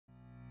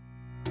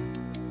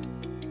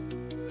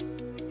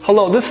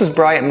Hello, this is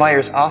Brian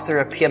Myers, author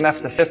of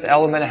PEMF, the Fifth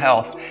Element of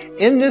Health.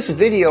 In this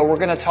video, we're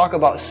going to talk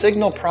about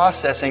signal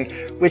processing,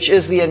 which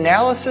is the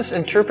analysis,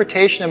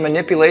 interpretation, and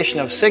manipulation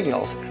of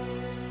signals.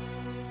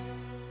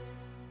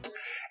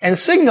 And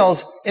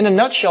signals, in a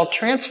nutshell,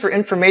 transfer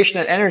information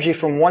and energy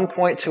from one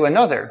point to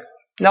another.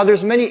 Now,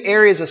 there's many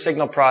areas of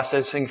signal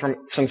processing,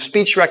 from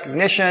speech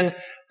recognition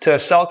to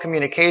cell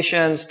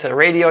communications to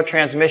radio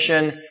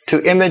transmission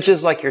to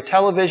images like your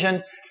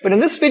television. But in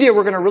this video,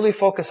 we're going to really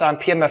focus on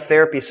PEMF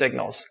therapy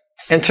signals.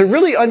 And to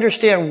really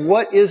understand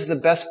what is the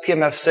best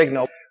PEMF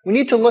signal, we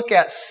need to look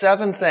at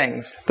 7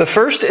 things. The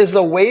first is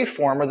the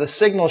waveform, or the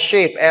signal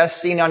shape, as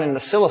seen on an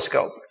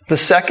oscilloscope. The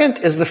second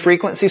is the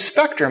frequency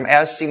spectrum,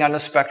 as seen on a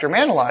spectrum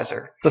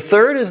analyzer. The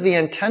third is the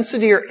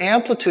intensity or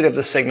amplitude of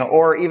the signal,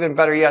 or even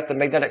better yet, the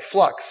magnetic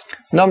flux.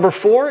 Number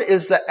 4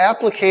 is the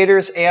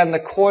applicators and the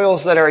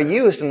coils that are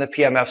used in the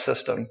PEMF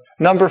system.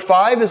 Number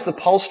 5 is the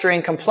pulse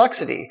strain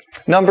complexity.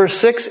 Number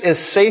 6 is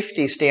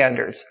safety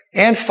standards.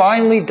 And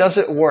finally, does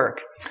it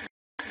work?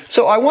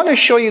 So I want to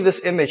show you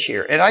this image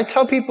here, and I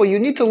tell people you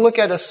need to look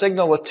at a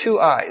signal with 2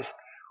 eyes.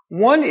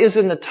 One is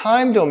in the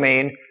time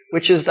domain,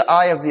 which is the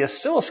eye of the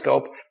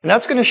oscilloscope, and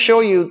that's going to show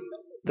you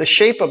the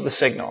shape of the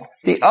signal.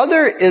 The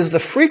other is the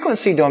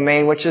frequency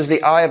domain, which is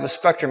the eye of a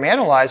spectrum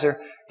analyzer,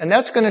 and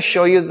that's going to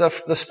show you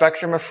the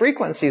spectrum of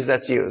frequencies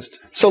that's used.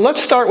 So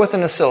let's start with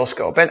an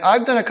oscilloscope, and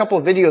I've done a couple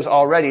of videos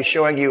already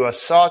showing you a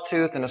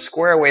sawtooth and a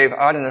square wave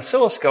on an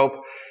oscilloscope,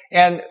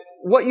 and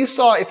what you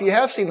saw, if you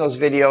have seen those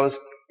videos,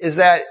 is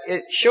that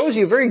it shows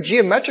you very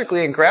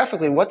geometrically and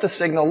graphically what the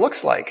signal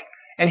looks like.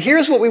 And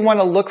here's what we want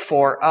to look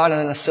for on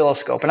an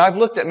oscilloscope. And I've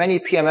looked at many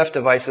PEMF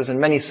devices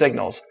and many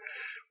signals.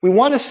 We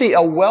want to see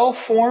a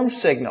well-formed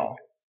signal,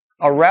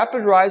 a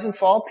rapid rise and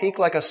fall peak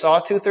like a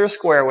sawtooth or a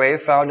square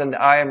wave found in the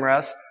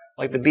IMRS,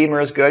 like the Beamer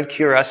is good,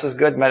 QRS is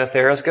good,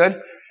 Metathera is good.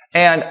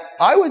 And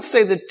I would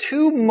say the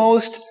 2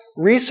 most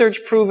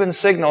research-proven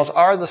signals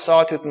are the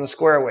sawtooth and the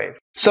square wave.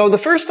 So the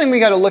first thing we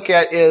got to look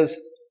at is,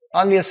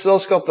 on the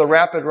oscilloscope, the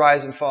rapid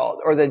rise and fall,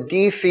 or the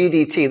d phi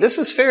dt. This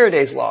is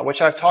Faraday's law, which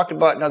I've talked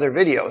about in other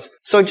videos.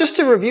 So just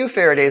to review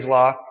Faraday's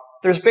law,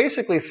 there's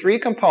basically 3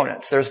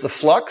 components. There's the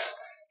flux,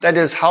 that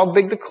is how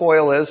big the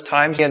coil is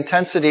times the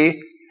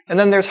intensity, and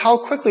then there's how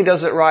quickly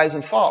does it rise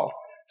and fall.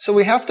 So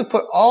we have to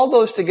put all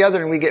those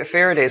together and we get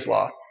Faraday's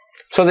law.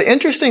 So the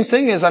interesting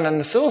thing is, on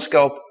an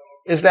oscilloscope,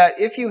 is that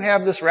if you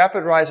have this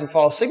rapid rise and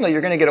fall signal,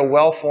 you're going to get a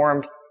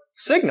well-formed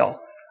signal.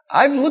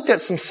 I've looked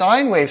at some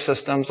sine wave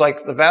systems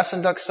like the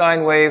Vasenduck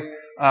sine wave,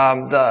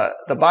 the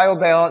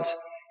biobalance,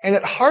 and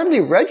it hardly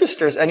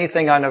registers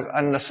anything on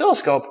an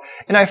oscilloscope.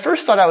 And I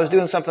first thought I was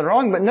doing something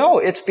wrong, but no,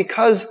 it's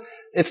because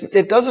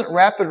it doesn't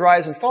rapid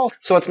rise and fall,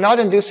 so it's not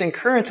inducing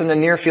currents in the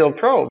near field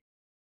probe.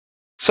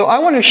 So I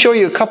want to show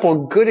you a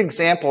couple good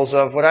examples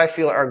of what I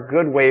feel are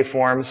good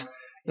waveforms.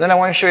 And then I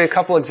want to show you a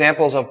couple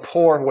examples of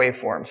poor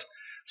waveforms.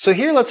 So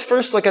here, let's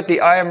first look at the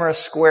IMRS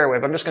square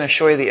wave. I'm just going to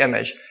show you the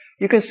image.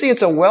 You can see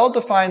it's a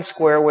well-defined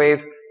square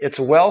wave, it's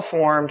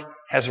well-formed,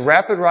 has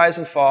rapid rise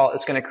and fall,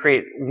 it's going to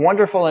create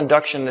wonderful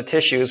induction in the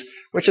tissues,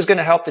 which is going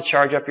to help to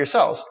charge up your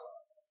cells.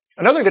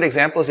 Another good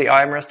example is the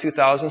IMRS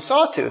 2000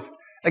 sawtooth.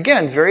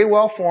 Again, very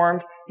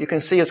well-formed, you can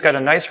see it's got a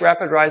nice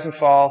rapid rise and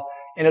fall,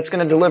 and it's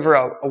going to deliver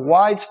a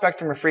wide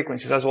spectrum of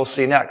frequencies, as we'll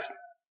see next.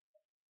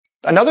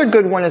 Another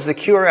good one is the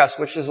QRS,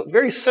 which is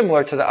very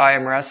similar to the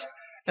IMRS,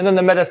 and then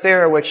the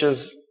Metathera, which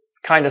is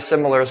kind of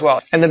similar as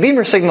well. And the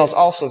Beamer signal is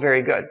also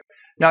very good.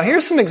 Now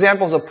here's some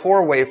examples of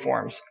poor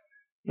waveforms.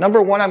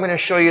 Number 1, I'm going to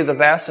show you the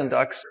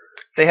Vasenducks.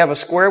 They have a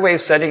square wave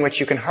setting, which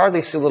you can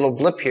hardly see a little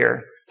blip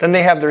here. Then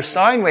they have their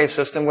sine wave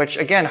system, which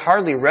again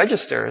hardly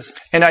registers.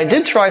 And I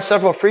did try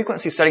several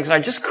frequency settings, and I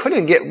just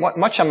couldn't get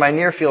much on my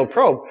near field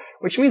probe,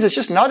 which means it's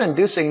just not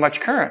inducing much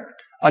current.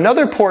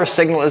 Another poor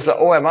signal is the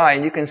OMI,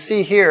 and you can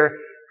see here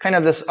kind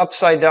of this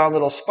upside down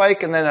little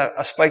spike and then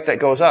a spike that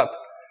goes up.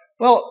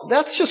 Well,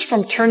 that's just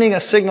from turning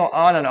a signal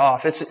on and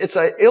off. It's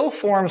an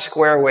ill-formed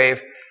square wave.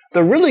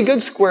 The really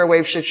good square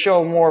wave should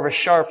show more of a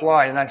sharp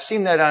line, and I've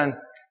seen that on,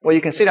 well, you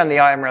can see it on the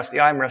IMRS. The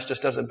IMRS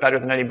just does it better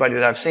than anybody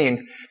that I've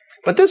seen.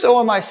 But this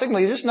OMI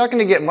signal, you're just not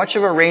going to get much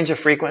of a range of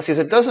frequencies.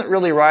 It doesn't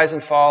really rise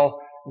and fall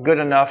good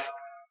enough.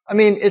 I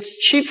mean, it's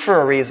cheap for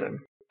a reason.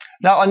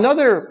 Now,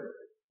 another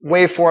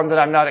waveform that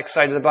I'm not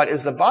excited about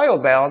is the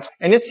biobalance,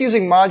 and it's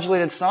using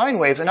modulated sine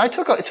waves. And it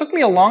took me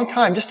a long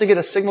time just to get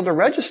a signal to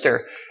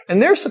register, and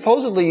they're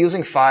supposedly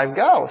using 5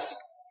 Gauss.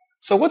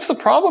 So what's the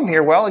problem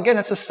here? Well, again,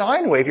 it's a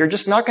sine wave. You're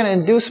just not going to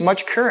induce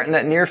much current in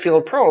that near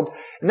field probe.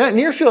 And that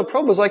near field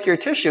probe is like your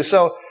tissue.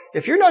 So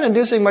if you're not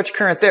inducing much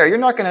current there, you're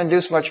not going to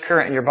induce much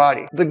current in your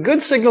body. The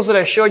good signals that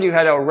I showed you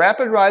had a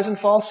rapid rise and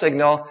fall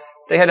signal.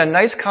 They had a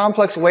nice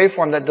complex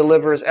waveform that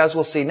delivers, as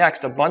we'll see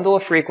next, a bundle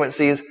of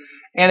frequencies.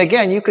 And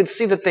again, you could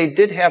see that they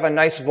did have a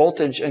nice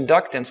voltage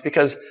inductance,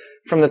 because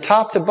from the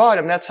top to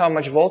bottom, that's how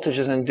much voltage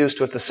is induced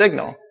with the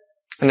signal.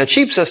 And the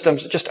cheap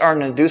systems just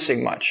aren't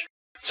inducing much.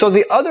 So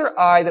the other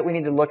eye that we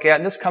need to look at,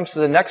 and this comes to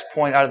the next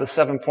point out of the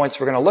 7 points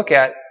we're going to look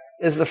at,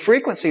 is the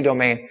frequency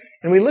domain.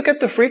 And we look at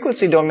the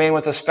frequency domain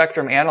with a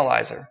spectrum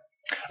analyzer.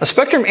 A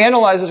spectrum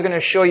analyzer is going to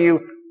show you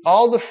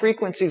all the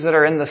frequencies that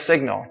are in the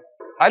signal.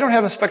 I don't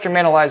have a spectrum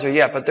analyzer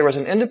yet, but there was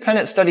an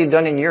independent study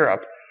done in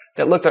Europe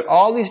that looked at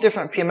all these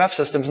different PMF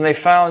systems, and they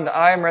found the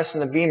IMRS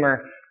and the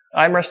Beamer,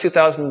 IMRS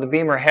 2000 and the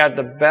Beamer had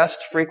the best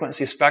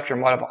frequency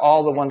spectrum out of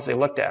all the ones they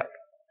looked at.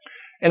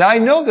 And I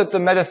know that the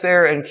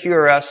Metather and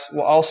QRS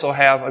will also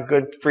have a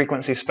good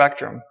frequency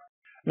spectrum.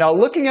 Now,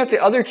 looking at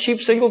the other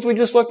cheap signals we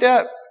just looked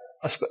at,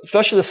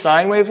 especially the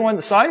sine wave one,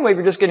 the sine wave,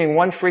 you're just getting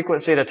one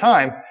frequency at a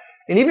time.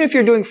 And even if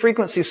you're doing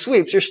frequency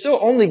sweeps, you're still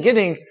only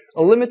getting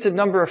a limited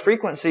number of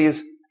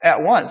frequencies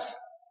at once.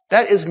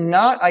 That is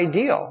not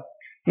ideal.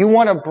 You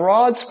want a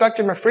broad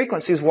spectrum of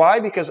frequencies. Why?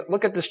 Because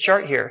look at this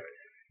chart here.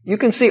 You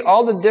can see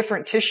all the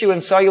different tissue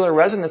and cellular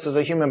resonances of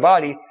the human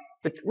body,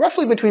 but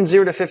roughly between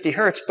 0 to 50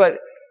 hertz, but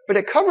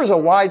it covers a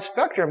wide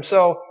spectrum.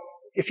 So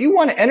if you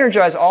want to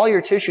energize all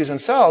your tissues and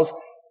cells,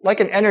 like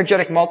an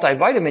energetic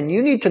multivitamin,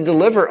 you need to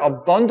deliver a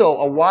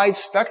bundle, a wide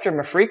spectrum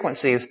of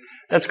frequencies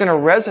that's going to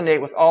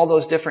resonate with all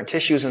those different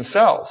tissues and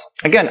cells.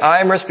 Again,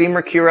 IMRS,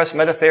 Beamer, QRS,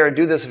 Metather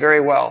do this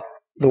very well.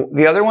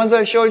 The other ones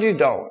I showed you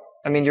don't.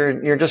 I mean,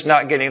 you're just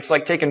not getting, it's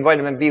like taking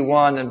vitamin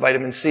B1 and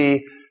vitamin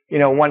C, you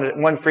know,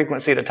 one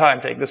frequency at a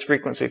time. Take this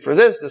frequency for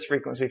this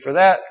frequency for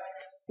that.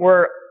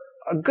 Where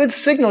a good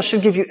signal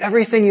should give you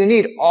everything you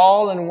need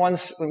all in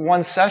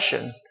one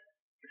session.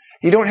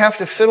 You don't have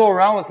to fiddle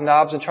around with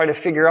knobs and try to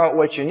figure out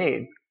what you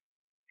need.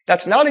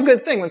 That's not a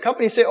good thing. When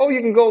companies say, oh,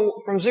 you can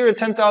go from 0 to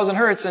 10,000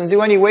 hertz and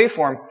do any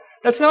waveform,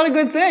 that's not a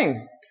good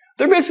thing.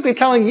 They're basically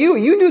telling you,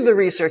 you do the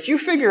research, you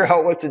figure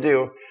out what to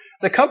do.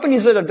 The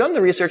companies that have done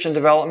the research and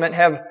development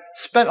have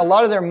spent a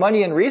lot of their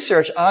money and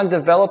research on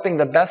developing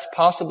the best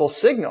possible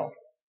signal.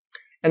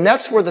 And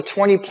that's where the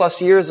 20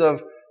 plus years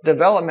of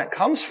development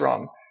comes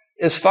from,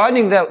 is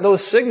finding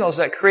those signals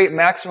that create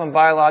maximum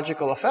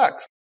biological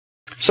effects.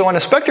 So in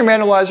a spectrum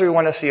analyzer, we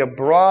want to see a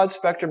broad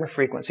spectrum of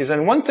frequencies.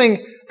 And one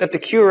thing that the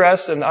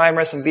QRS and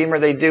IMRS and Beamer,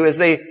 they do is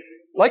they,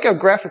 like a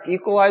graphic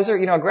equalizer,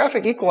 you know, a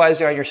graphic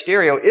equalizer on your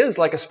stereo is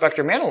like a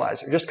spectrum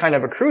analyzer, just kind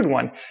of a crude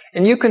one.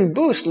 And you can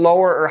boost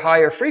lower or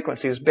higher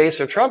frequencies,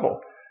 bass or treble.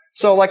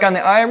 So like on the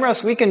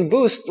IMRS, we can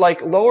boost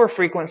like lower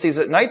frequencies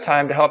at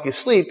nighttime to help you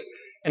sleep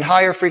and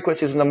higher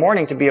frequencies in the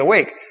morning to be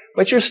awake.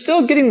 But you're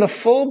still getting the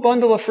full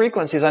bundle of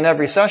frequencies on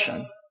every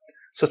session.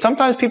 So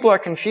sometimes people are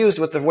confused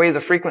with the way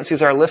the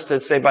frequencies are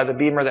listed, say by the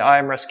Beamer, the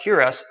IMRS,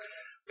 QRS.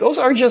 Those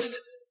are just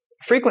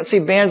frequency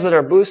bands that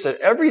are boosted.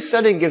 Every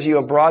setting gives you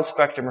a broad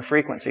spectrum of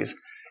frequencies.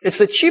 It's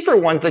the cheaper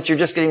ones that you're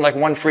just getting like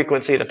one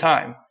frequency at a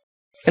time.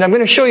 And I'm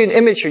going to show you an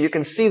image here. You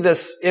can see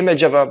this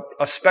image of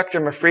a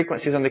spectrum of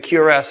frequencies on the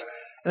QRS.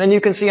 And then you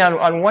can see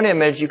on one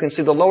image, you can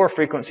see the lower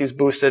frequencies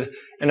boosted,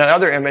 and on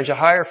another image, a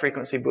higher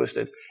frequency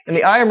boosted. And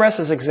the IMRS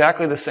is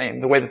exactly the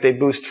same, the way that they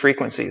boost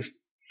frequencies.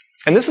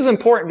 And this is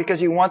important because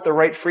you want the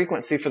right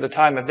frequency for the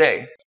time of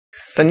day.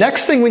 The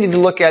next thing we need to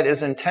look at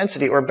is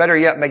intensity, or better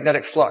yet,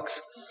 magnetic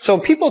flux. So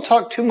people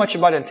talk too much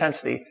about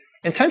intensity.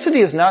 Intensity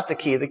is not the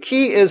key. The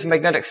key is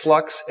magnetic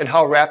flux and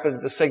how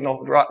rapid the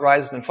signal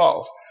rises and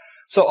falls.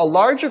 So a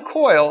larger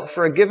coil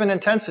for a given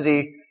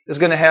intensity is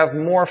going to have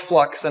more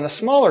flux than a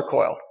smaller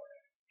coil,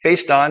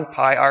 based on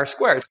pi r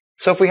squared.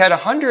 So if we had a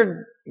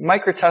 100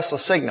 microtesla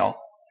signal,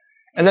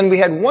 and then we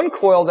had one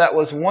coil that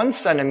was 1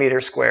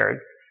 centimeter squared,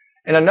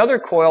 and another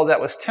coil that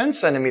was 10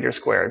 centimeters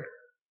squared,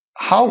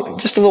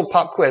 just a little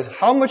pop quiz,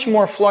 how much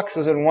more flux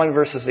is in one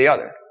versus the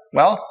other?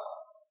 Well,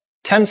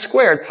 10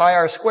 squared, pi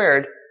r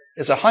squared,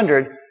 is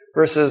 100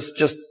 versus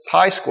just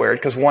pi squared,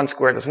 because 1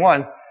 squared is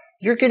 1.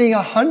 You're getting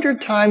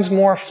 100 times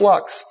more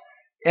flux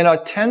in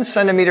a 10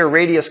 centimeter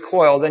radius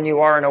coil than you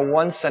are in a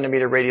 1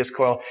 centimeter radius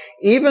coil,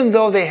 even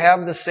though they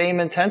have the same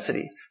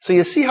intensity. So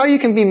you see how you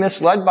can be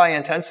misled by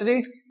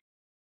intensity?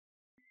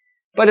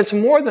 But it's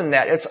more than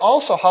that. It's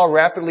also how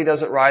rapidly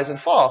does it rise and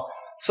fall.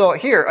 So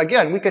here,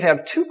 again, we could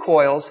have two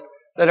coils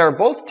that are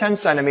both 10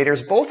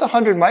 centimeters, both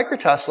 100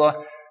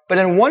 microtesla, but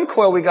in one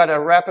coil we got a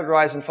rapid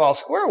rise and fall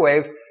square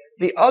wave.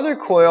 The other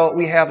coil,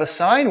 we have a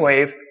sine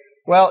wave.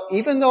 Well,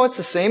 even though it's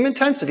the same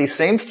intensity,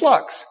 same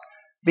flux,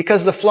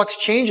 because the flux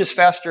changes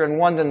faster in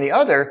one than the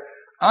other,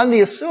 on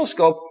the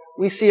oscilloscope,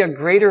 we see a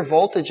greater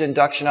voltage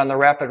induction on the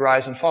rapid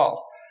rise and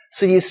fall.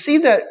 So you see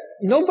that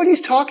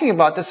nobody's talking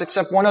about this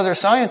except one other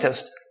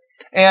scientist.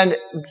 And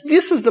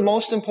this is the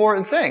most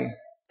important thing.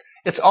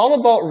 It's all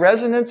about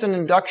resonance and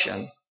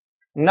induction,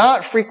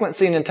 not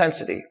frequency and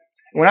intensity.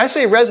 When I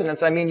say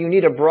resonance, I mean you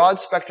need a broad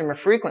spectrum of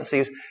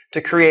frequencies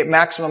to create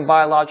maximum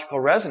biological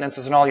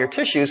resonances in all your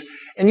tissues,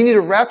 and you need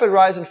a rapid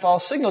rise and fall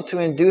signal to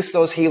induce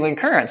those healing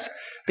currents.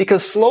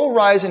 Because slow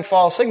rise and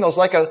fall signals,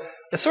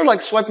 it's sort of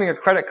like swiping a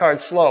credit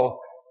card slow.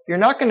 You're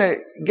not going to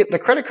get, the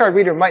credit card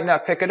reader might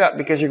not pick it up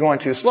because you're going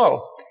too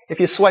slow. If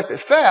you swipe it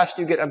fast,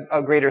 you get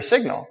a greater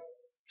signal.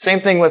 Same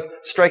thing with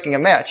striking a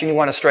match, and you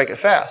want to strike it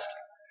fast.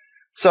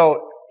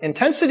 So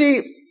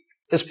intensity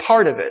is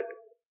part of it,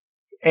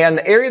 and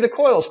the area of the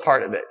coil is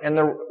part of it, and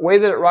the way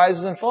that it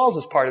rises and falls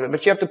is part of it,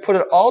 but you have to put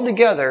it all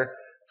together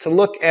to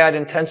look at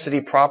intensity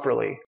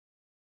properly.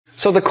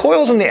 So the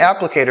coils and the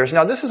applicators,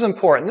 now this is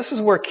important. This is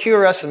where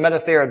QRS and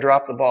Metather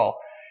drop the ball.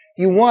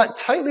 You want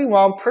tightly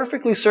wound,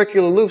 perfectly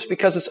circular loops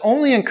because it's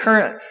only in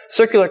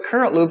circular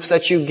current loops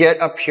that you get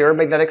a pure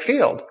magnetic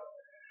field.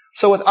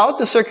 So without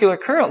the circular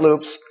current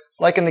loops,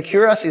 like in the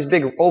QRS, these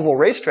big oval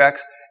racetracks,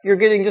 you're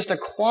getting just a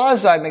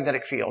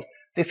quasi-magnetic field.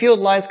 The field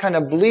lines kind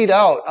of bleed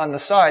out on the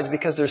sides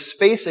because there's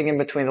spacing in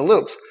between the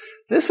loops.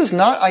 This is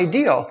not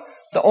ideal.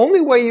 The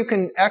only way you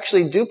can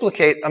actually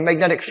duplicate a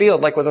magnetic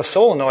field, like with a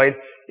solenoid,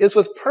 is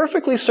with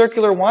perfectly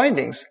circular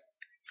windings,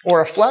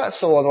 or a flat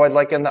solenoid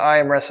like in the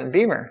IMRS and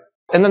Beamer.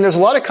 And then there's a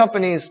lot of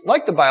companies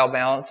like the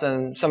BioBalance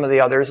and some of the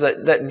others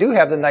that do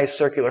have the nice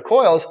circular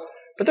coils,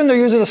 but then they're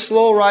using a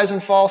slow rise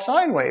and fall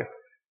sine wave.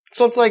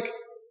 So it's like,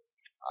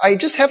 I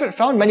just haven't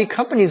found many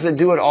companies that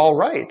do it all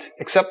right,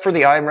 except for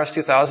the IMRS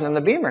 2000 and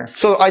the Beamer.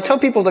 So I tell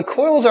people the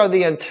coils are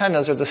the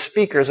antennas or the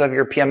speakers of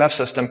your PMF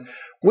system.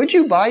 Would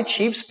you buy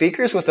cheap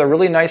speakers with a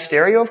really nice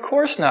stereo? Of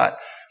course not.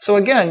 So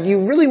again,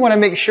 you really want to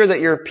make sure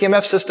that your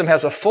PMF system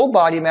has a full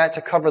body mat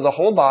to cover the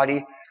whole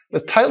body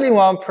with tightly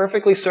wound,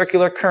 perfectly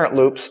circular current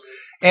loops.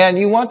 And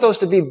you want those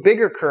to be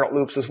bigger current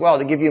loops as well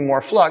to give you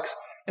more flux.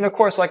 And of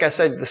course, like I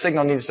said, the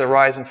signal needs to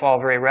rise and fall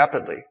very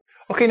rapidly.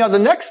 Okay, now the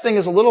next thing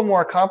is a little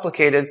more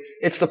complicated.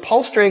 It's the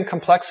pulse strain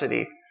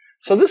complexity.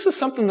 So this is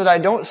something that I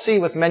don't see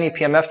with many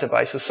PMF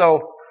devices.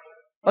 So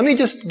let me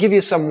just give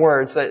you some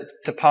words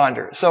to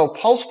ponder. So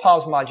pulse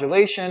pause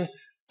modulation,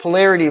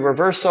 polarity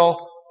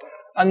reversal.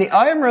 On the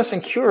IMRS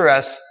and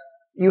QRS,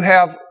 you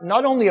have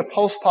not only a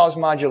pulse pause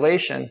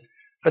modulation,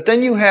 but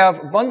then you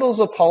have bundles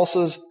of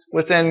pulses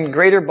within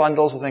greater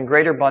bundles, within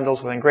greater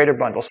bundles, within greater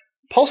bundles.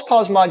 Pulse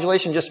pause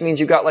modulation just means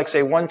you got like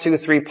say 1, 2,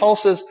 3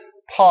 pulses,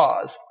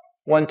 pause.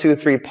 1, 2,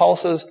 3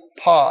 pulses,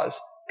 pause.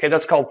 Okay,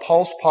 that's called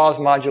pulse pause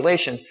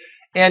modulation.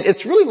 And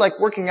it's really like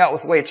working out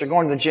with weights or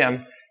going to the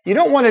gym. You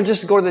don't want to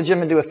just go to the gym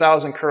and do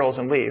 1,000 curls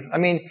and leave. I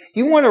mean,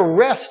 you want to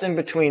rest in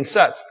between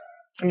sets.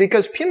 And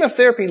because PMF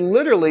therapy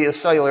literally is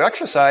cellular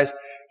exercise,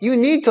 you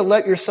need to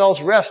let your cells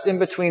rest in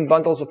between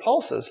bundles of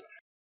pulses.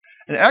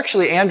 And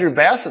actually, Andrew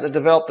Bassett, that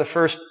developed the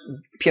first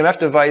PMF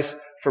device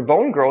for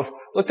bone growth,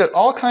 looked at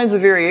all kinds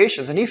of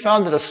variations, and he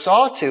found that a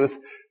sawtooth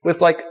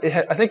with like,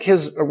 I think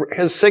his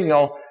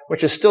signal,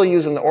 which is still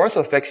used in the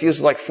orthofix,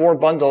 uses like 4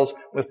 bundles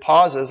with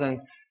pauses, and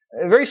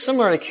very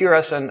similar to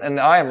QRS and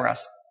the IMRS.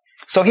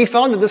 So he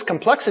found that this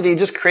complexity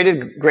just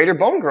created greater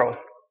bone growth.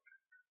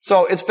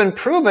 So it's been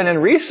proven in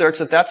research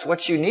that that's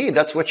what you need,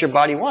 that's what your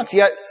body wants.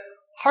 Yet,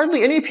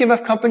 hardly any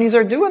PMF companies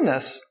are doing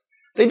this.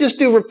 They just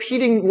do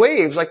repeating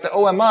waves like the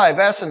OMI,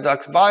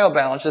 Vasindux,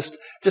 BioBalance,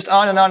 just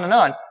on and on and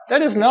on.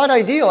 That is not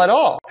ideal at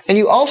all. And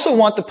you also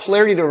want the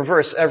polarity to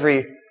reverse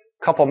every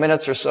couple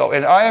minutes or so.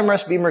 In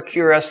IMRS, Beamer,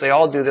 QRS, they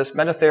all do this.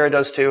 Metathera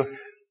does too.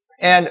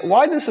 And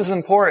why this is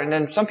important,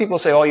 and some people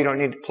say, oh, you don't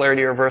need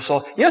polarity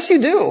reversal. Yes, you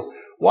do.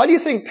 Why do you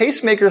think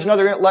pacemakers and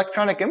other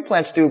electronic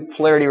implants do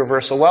polarity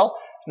reversal? Well,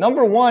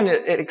 number one,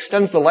 it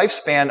extends the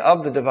lifespan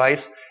of the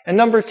device. And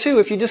number two,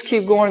 if you just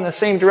keep going in the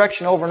same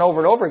direction over and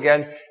over and over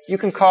again, you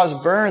can cause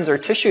burns or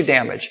tissue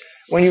damage.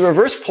 When you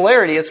reverse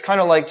polarity, it's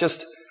kind of like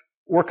just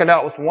working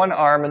out with one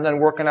arm and then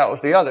working out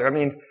with the other. I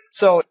mean,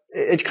 so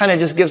it kind of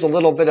just gives a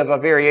little bit of a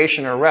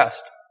variation or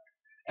rest.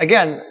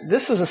 Again,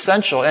 this is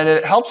essential, and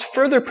it helps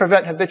further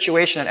prevent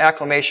habituation and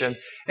acclimation.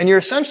 And you're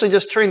essentially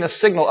just turning the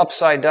signal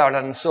upside down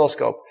on an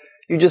oscilloscope.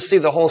 You just see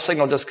the whole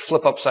signal just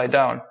flip upside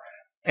down.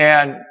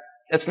 And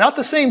it's not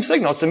the same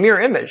signal. It's a mirror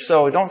image.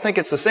 So don't think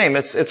it's the same.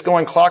 It's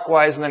going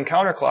clockwise and then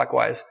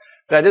counterclockwise.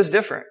 That is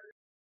different.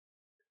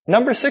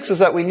 Number 6 is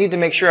that we need to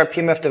make sure our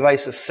PMF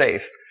device is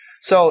safe.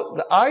 So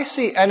the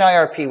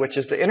ICNIRP, which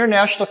is the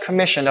International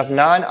Commission of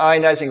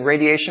Non-Ionizing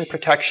Radiation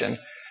Protection,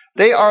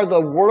 they are the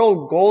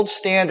world gold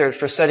standard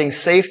for setting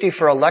safety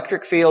for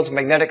electric fields,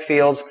 magnetic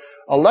fields,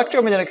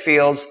 electromagnetic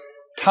fields,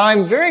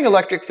 time-varying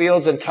electric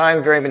fields, and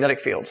time-varying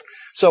magnetic fields.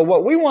 So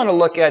what we want to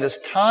look at is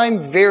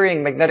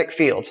time-varying magnetic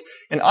fields.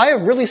 And I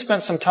have really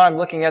spent some time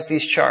looking at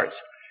these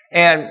charts.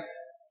 And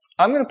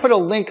I'm going to put a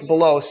link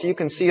below so you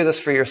can see this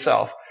for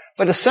yourself.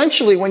 But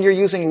essentially, when you're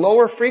using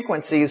lower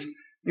frequencies,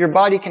 your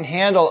body can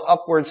handle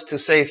upwards to,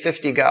 say,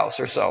 50 Gauss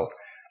or so.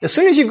 As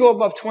soon as you go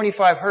above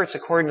 25 Hertz,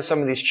 according to some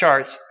of these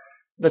charts,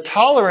 the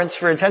tolerance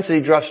for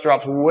intensity drops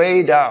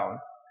way down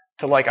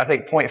to like, I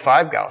think,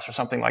 0.5 Gauss or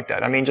something like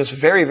that. I mean, just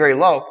very, very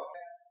low.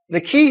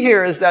 The key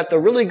here is that the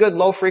really good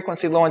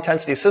low-frequency,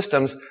 low-intensity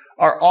systems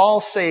are all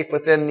safe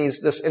within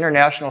this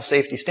international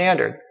safety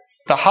standard.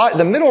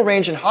 The middle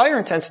range and higher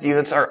intensity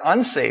units are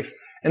unsafe.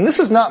 And this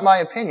is not my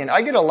opinion.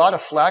 I get a lot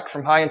of flack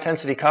from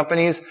high-intensity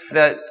companies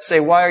that say,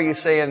 why are you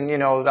saying,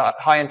 that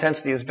high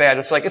intensity is bad?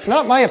 It's like, it's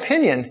not my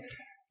opinion.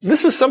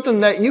 This is something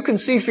that you can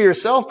see for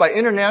yourself by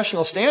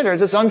international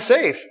standards. It's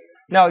unsafe.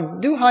 Now,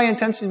 do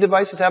high-intensity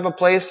devices have a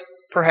place?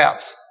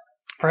 Perhaps.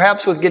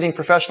 Perhaps with getting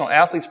professional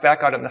athletes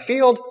back out in the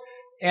field,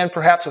 and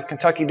perhaps with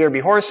Kentucky Derby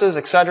horses,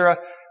 etc.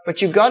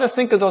 But you've got to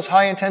think of those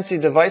high-intensity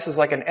devices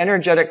like an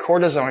energetic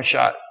cortisone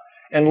shot.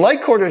 And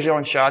like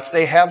cortisone shots,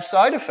 they have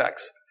side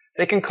effects.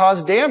 They can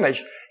cause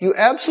damage. You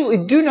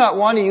absolutely do not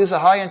want to use a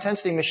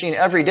high-intensity machine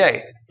every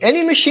day.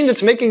 Any machine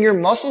that's making your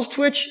muscles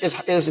twitch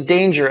is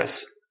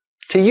dangerous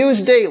to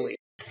use daily.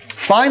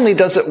 Finally,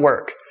 does it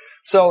work?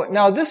 So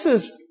now this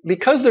is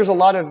because there's a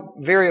lot of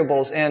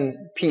variables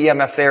in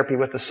PEMF therapy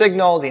with the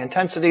signal, the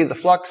intensity, the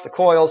flux, the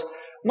coils,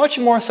 much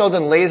more so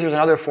than lasers and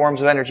other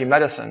forms of energy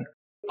medicine.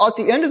 At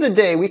the end of the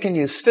day, we can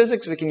use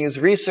physics, we can use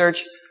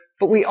research,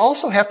 but we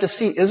also have to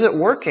see, is it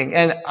working?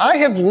 And I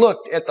have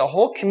looked at the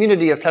whole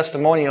community of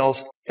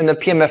testimonials in the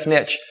PEMF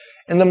niche,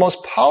 and the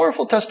most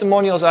powerful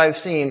testimonials I've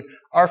seen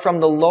are from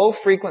the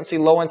low-frequency,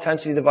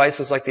 low-intensity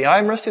devices like the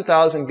IMRS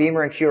 2000,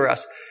 Beamer, and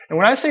QRS. And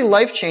when I say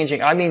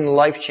life-changing, I mean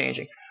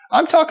life-changing.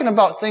 I'm talking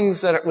about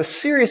things that are with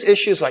serious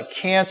issues like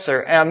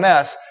cancer,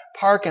 MS,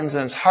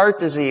 Parkinson's, heart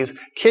disease,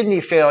 kidney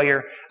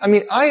failure. I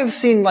mean, I have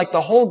seen like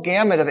the whole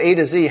gamut of A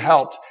to Z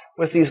helped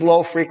with these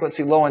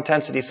low-frequency,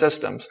 low-intensity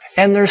systems.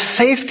 And they're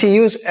safe to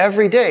use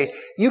every day.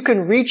 You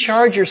can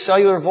recharge your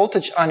cellular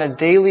voltage on a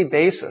daily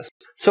basis.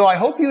 So I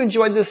hope you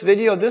enjoyed this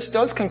video. This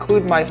does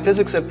conclude my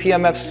Physics of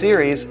PEMF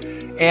series,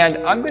 and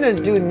I'm going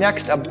to do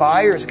next a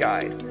buyer's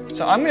guide.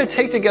 So I'm going to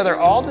take together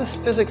all this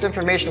physics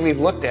information we've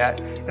looked at,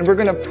 and we're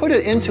going to put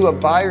it into a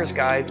buyer's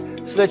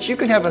guide so that you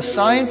can have a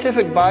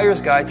scientific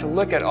buyer's guide to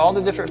look at all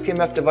the different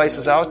PEMF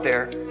devices out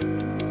there